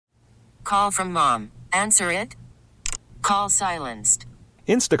Call from mom. Answer it. Call silenced.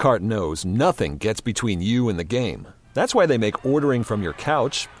 Instacart knows nothing gets between you and the game. That's why they make ordering from your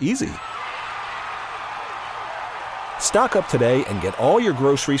couch easy. Stock up today and get all your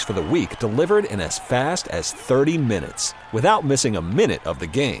groceries for the week delivered in as fast as 30 minutes without missing a minute of the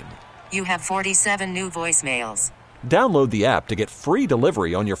game. You have 47 new voicemails. Download the app to get free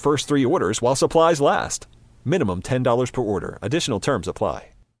delivery on your first 3 orders while supplies last. Minimum $10 per order. Additional terms apply.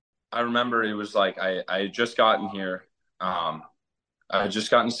 I remember it was like I had just gotten here. I had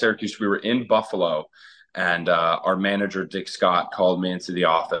just gotten to Syracuse. We were in Buffalo, and our manager, Dick Scott, called me into the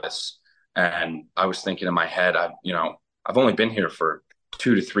office. And I was thinking in my head, I've only been here for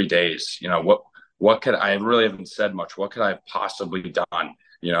 2 to 3 days. What could I really haven't said much? What could I have possibly done?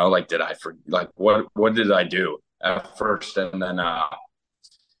 What did I do at first? And then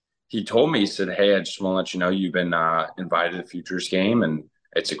he told me, he said, "Hey, I just want to let you know you've been invited to the Futures game, and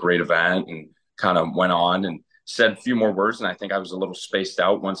it's a great event," and kind of went on and said a few more words. And I think I was a little spaced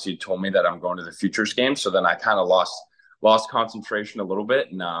out once he told me that I'm going to the Futures game. So then I kind of lost concentration a little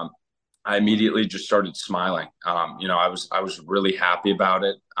bit. And I immediately just started smiling. I was really happy about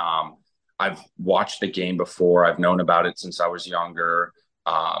it. I've watched the game before. I've known about it since I was younger.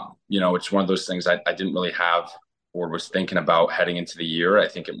 It's one of those things I didn't really have or was thinking about heading into the year. I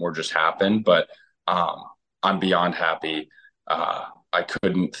think it more just happened, but I'm beyond happy. I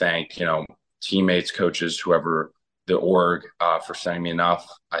couldn't thank, teammates, coaches, whoever, the org, for sending me enough.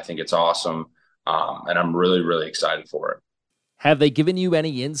 I think it's awesome. And I'm really, really excited for it. Have they given you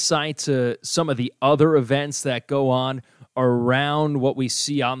any insight to some of the other events that go on around what we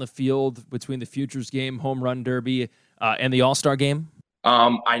see on the field between the Futures game, Home Run Derby, and the All-Star game?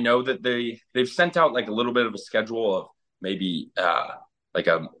 I know that they've sent out like a little bit of a schedule of maybe like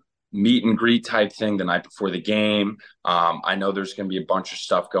a meet and greet type thing the night before the game. I know there's going to be a bunch of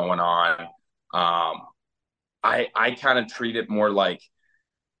stuff going on. I kind of treat it more like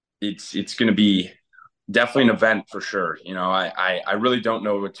it's going to be definitely an event for sure. I really don't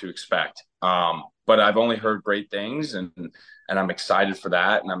know what to expect. But I've only heard great things, and I'm excited for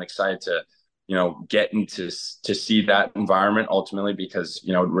that. And I'm excited to, get into to see that environment ultimately, because,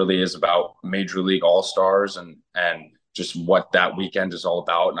 it really is about Major League All-Stars and just what that weekend is all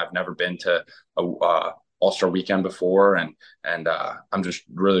about. And I've never been to a All-Star weekend before. And I'm just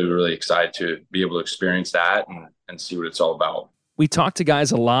really, really excited to be able to experience that and see what it's all about. We talk to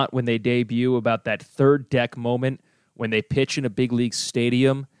guys a lot when they debut about that third deck moment when they pitch in a big league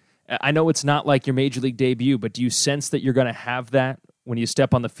stadium. I know it's not like your major league debut, but do you sense that you're going to have that when you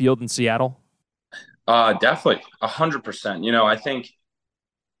step on the field in Seattle? Definitely 100%. I think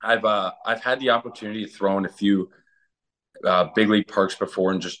I've had the opportunity to throw in a few big league parks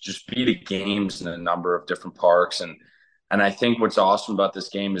before and just be to games in a number of different parks. And I think what's awesome about this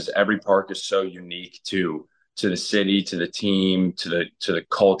game is every park is so unique to the city, to the team, to the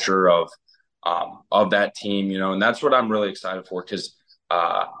culture of that team, and that's what I'm really excited for. Cause,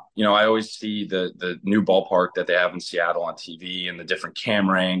 I always see the new ballpark that they have in Seattle on TV and the different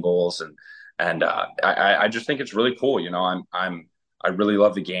camera angles. And I just think it's really cool. I really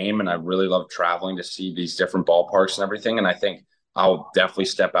love the game, and I really love traveling to see these different ballparks and everything. And I think I'll definitely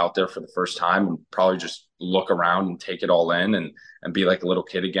step out there for the first time and probably just look around and take it all in and be like a little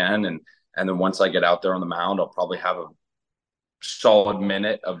kid again. And then once I get out there on the mound, I'll probably have a solid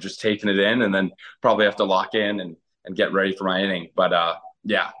minute of just taking it in, and then probably have to lock in and get ready for my inning. But I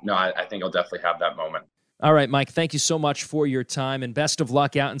think I'll definitely have that moment. All right, Mike, thank you so much for your time, and best of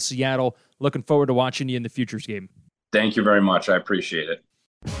luck out in Seattle. Looking forward to watching you in the Futures game. Thank you very much. I appreciate it.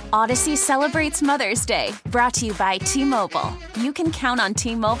 Odyssey celebrates Mother's Day, brought to you by T-Mobile. You can count on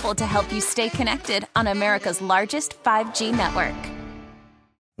T-Mobile to help you stay connected on America's largest 5G network.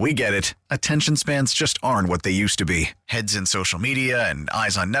 We get it. Attention spans just aren't what they used to be. Heads in social media and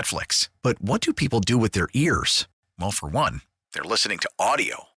eyes on Netflix. But what do people do with their ears? Well, for one, they're listening to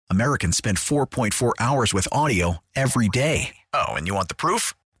audio. Americans spend 4.4 hours with audio every day. Oh, and you want the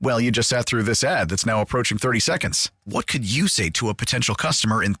proof? Well, you just sat through this ad that's now approaching 30 seconds. What could you say to a potential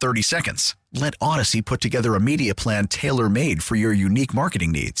customer in 30 seconds? Let Odyssey put together a media plan tailor-made for your unique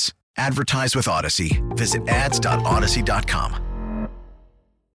marketing needs. Advertise with Odyssey. Visit ads.odyssey.com.